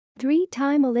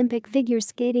Three-time Olympic figure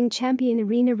skating champion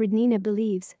Rodnina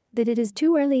believes that it is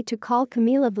too early to call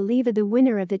Kamila Valieva the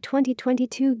winner of the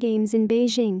 2022 Games in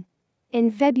Beijing.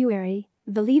 In February,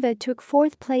 Valieva took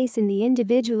fourth place in the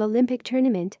individual Olympic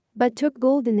tournament but took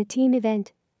gold in the team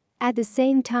event. At the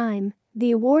same time,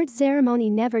 the awards ceremony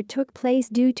never took place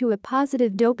due to a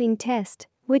positive doping test,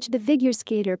 which the figure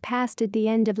skater passed at the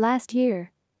end of last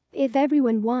year. If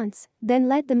everyone wants, then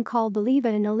let them call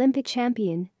Valieva an Olympic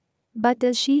champion. But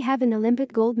does she have an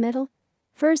Olympic gold medal?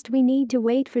 First we need to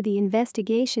wait for the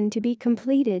investigation to be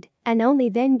completed and only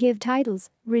then give titles,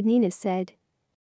 Rodnina said.